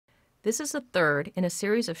This is the third in a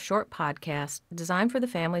series of short podcasts designed for the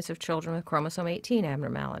families of children with chromosome 18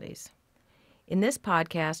 abnormalities. In this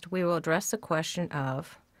podcast, we will address the question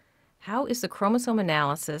of how is the chromosome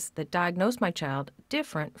analysis that diagnosed my child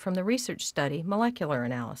different from the research study molecular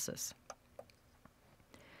analysis?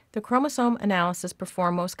 The chromosome analysis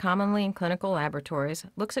performed most commonly in clinical laboratories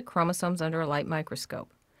looks at chromosomes under a light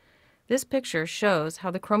microscope. This picture shows how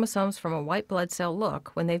the chromosomes from a white blood cell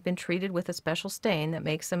look when they've been treated with a special stain that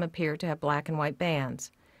makes them appear to have black and white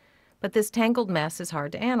bands. But this tangled mess is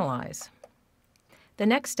hard to analyze. The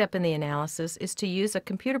next step in the analysis is to use a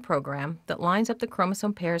computer program that lines up the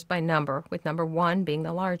chromosome pairs by number, with number 1 being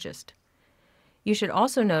the largest. You should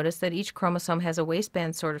also notice that each chromosome has a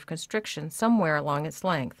waistband sort of constriction somewhere along its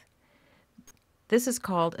length. This is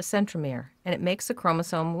called a centromere, and it makes the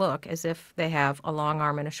chromosome look as if they have a long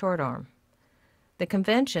arm and a short arm. The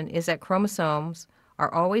convention is that chromosomes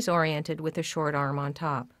are always oriented with a short arm on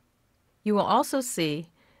top. You will also see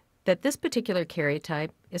that this particular karyotype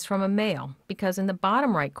is from a male because in the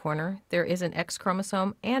bottom right corner there is an X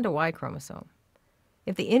chromosome and a Y chromosome.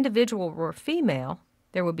 If the individual were female,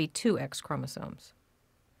 there would be 2 X chromosomes.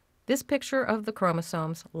 This picture of the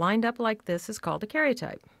chromosomes lined up like this is called a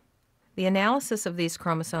karyotype. The analysis of these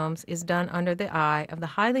chromosomes is done under the eye of the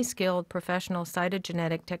highly skilled professional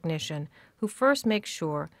cytogenetic technician who first makes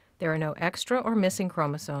sure there are no extra or missing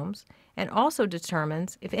chromosomes and also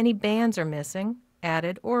determines if any bands are missing,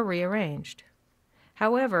 added, or rearranged.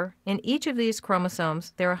 However, in each of these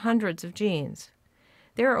chromosomes there are hundreds of genes.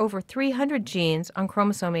 There are over 300 genes on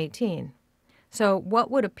chromosome 18. So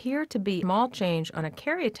what would appear to be a small change on a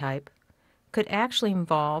karyotype could actually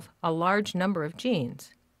involve a large number of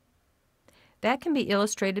genes. That can be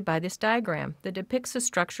illustrated by this diagram that depicts the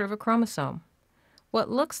structure of a chromosome. What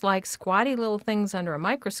looks like squatty little things under a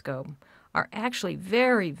microscope are actually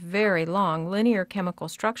very, very long linear chemical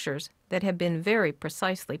structures that have been very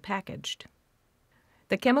precisely packaged.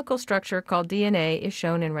 The chemical structure called DNA is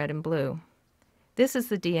shown in red and blue. This is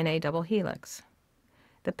the DNA double helix.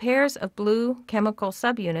 The pairs of blue chemical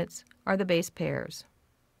subunits are the base pairs.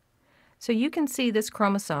 So you can see this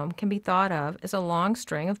chromosome can be thought of as a long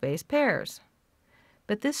string of base pairs.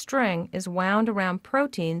 But this string is wound around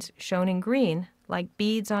proteins shown in green like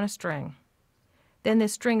beads on a string. Then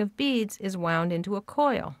this string of beads is wound into a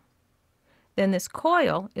coil. Then this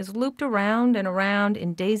coil is looped around and around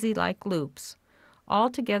in daisy-like loops, all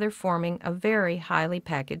together forming a very highly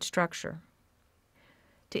packaged structure.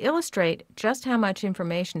 To illustrate just how much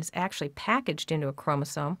information is actually packaged into a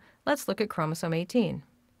chromosome, let's look at chromosome 18.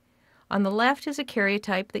 On the left is a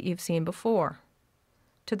karyotype that you've seen before.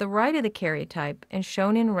 To the right of the karyotype, and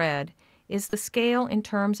shown in red, is the scale in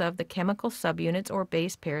terms of the chemical subunits or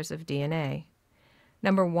base pairs of DNA.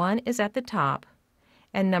 Number 1 is at the top,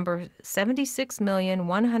 and number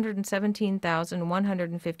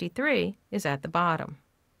 76,117,153 is at the bottom.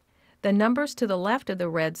 The numbers to the left of the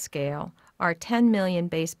red scale are 10 million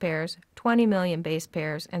base pairs, 20 million base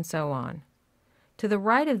pairs, and so on. To the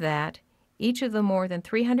right of that, each of the more than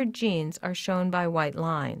 300 genes are shown by white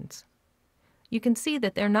lines. You can see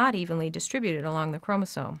that they're not evenly distributed along the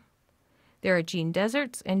chromosome. There are gene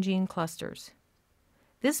deserts and gene clusters.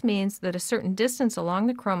 This means that a certain distance along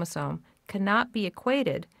the chromosome cannot be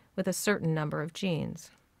equated with a certain number of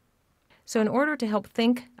genes. So in order to help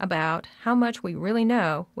think about how much we really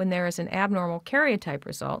know when there is an abnormal karyotype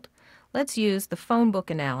result, let's use the phone book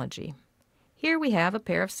analogy. Here we have a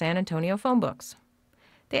pair of San Antonio phone books.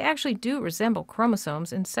 They actually do resemble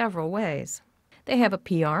chromosomes in several ways. They have a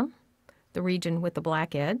P-arm, the region with the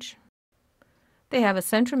black edge. They have a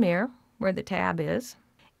centromere, where the tab is,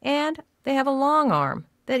 and they have a long arm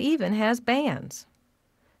that even has bands.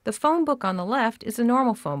 The phone book on the left is a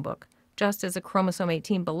normal phone book, just as a chromosome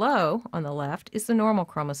 18 below on the left is the normal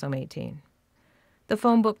chromosome 18. The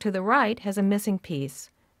phone book to the right has a missing piece,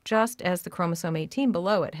 just as the chromosome 18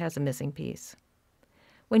 below it has a missing piece.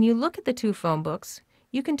 When you look at the two phone books,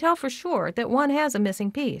 you can tell for sure that one has a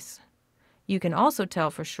missing piece. You can also tell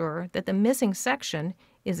for sure that the missing section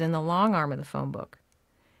is in the long arm of the phone book.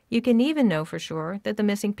 You can even know for sure that the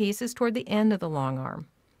missing piece is toward the end of the long arm.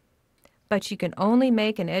 But you can only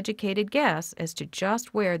make an educated guess as to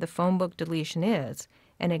just where the phone book deletion is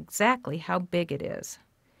and exactly how big it is.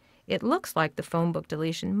 It looks like the phone book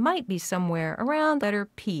deletion might be somewhere around letter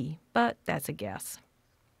P, but that's a guess.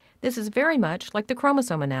 This is very much like the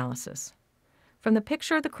chromosome analysis. From the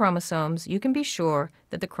picture of the chromosomes, you can be sure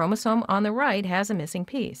that the chromosome on the right has a missing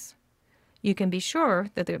piece. You can be sure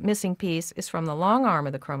that the missing piece is from the long arm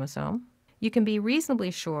of the chromosome. You can be reasonably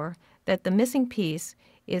sure that the missing piece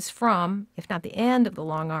is from, if not the end of the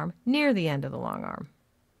long arm, near the end of the long arm.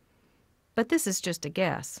 But this is just a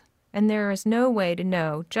guess. and there is no way to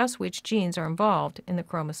know just which genes are involved in the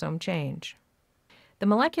chromosome change. The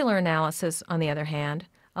molecular analysis, on the other hand,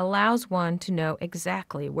 allows one to know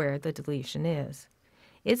exactly where the deletion is.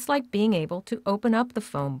 It's like being able to open up the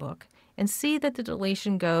phone book and see that the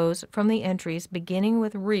deletion goes from the entries beginning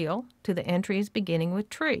with real to the entries beginning with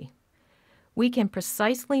tree. We can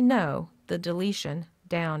precisely know the deletion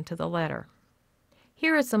down to the letter.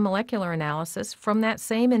 Here is some molecular analysis from that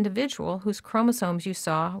same individual whose chromosomes you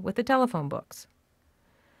saw with the telephone books.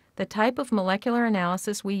 The type of molecular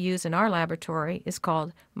analysis we use in our laboratory is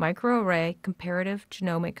called microarray comparative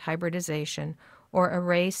genomic hybridization, or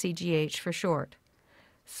array-CGH for short.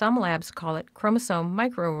 Some labs call it chromosome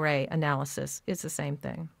microarray analysis. It's the same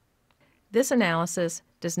thing. This analysis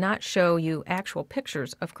does not show you actual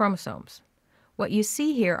pictures of chromosomes. What you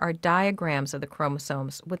see here are diagrams of the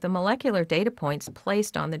chromosomes with the molecular data points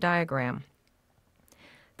placed on the diagram.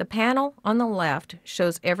 The panel on the left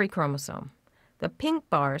shows every chromosome. The pink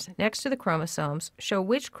bars next to the chromosomes show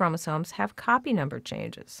which chromosomes have copy number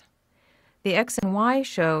changes. The X and Y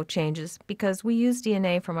show changes because we use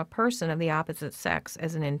DNA from a person of the opposite sex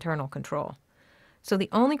as an internal control. So the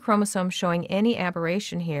only chromosome showing any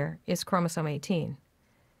aberration here is chromosome 18,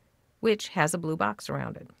 which has a blue box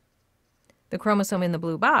around it. The chromosome in the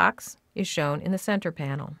blue box is shown in the center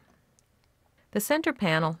panel. The center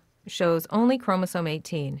panel shows only chromosome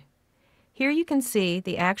 18. Here you can see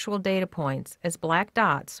the actual data points as black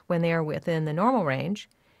dots when they are within the normal range,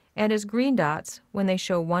 and as green dots when they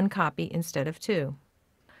show one copy instead of two.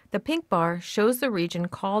 The pink bar shows the region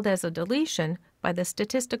called as a deletion by the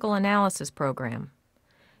statistical analysis program.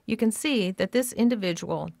 You can see that this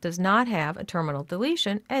individual does not have a terminal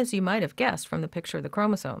deletion, as you might have guessed from the picture of the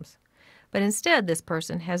chromosomes, but instead this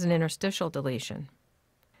person has an interstitial deletion.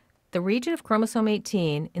 The region of chromosome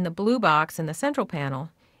 18 in the blue box in the central panel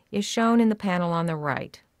is shown in the panel on the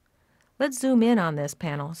right. Let's zoom in on this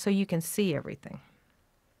panel so you can see everything.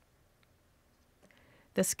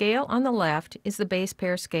 The scale on the left is the base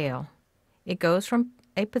pair scale. It goes from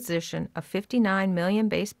a position of 59 million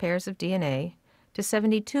base pairs of DNA to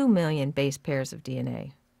 72 million base pairs of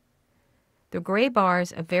DNA. The gray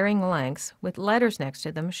bars of varying lengths with letters next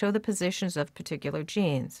to them show the positions of particular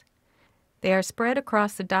genes. They are spread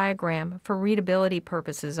across the diagram for readability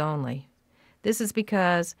purposes only. This is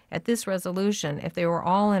because at this resolution, if they were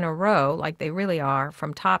all in a row, like they really are,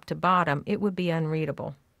 from top to bottom, it would be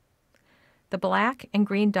unreadable. The black and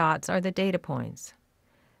green dots are the data points.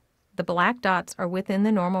 The black dots are within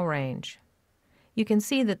the normal range. You can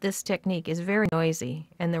see that this technique is very noisy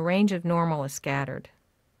and the range of normal is scattered.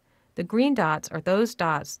 The green dots are those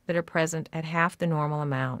dots that are present at half the normal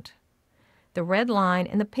amount. The red line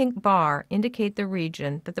and the pink bar indicate the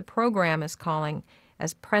region that the program is calling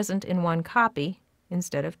as present in one copy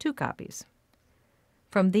instead of two copies.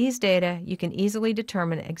 From these data, you can easily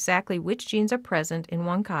determine exactly which genes are present in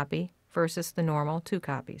one copy versus the normal two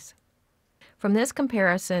copies. From this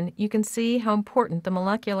comparison, you can see how important the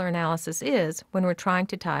molecular analysis is when we're trying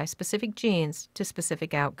to tie specific genes to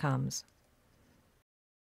specific outcomes.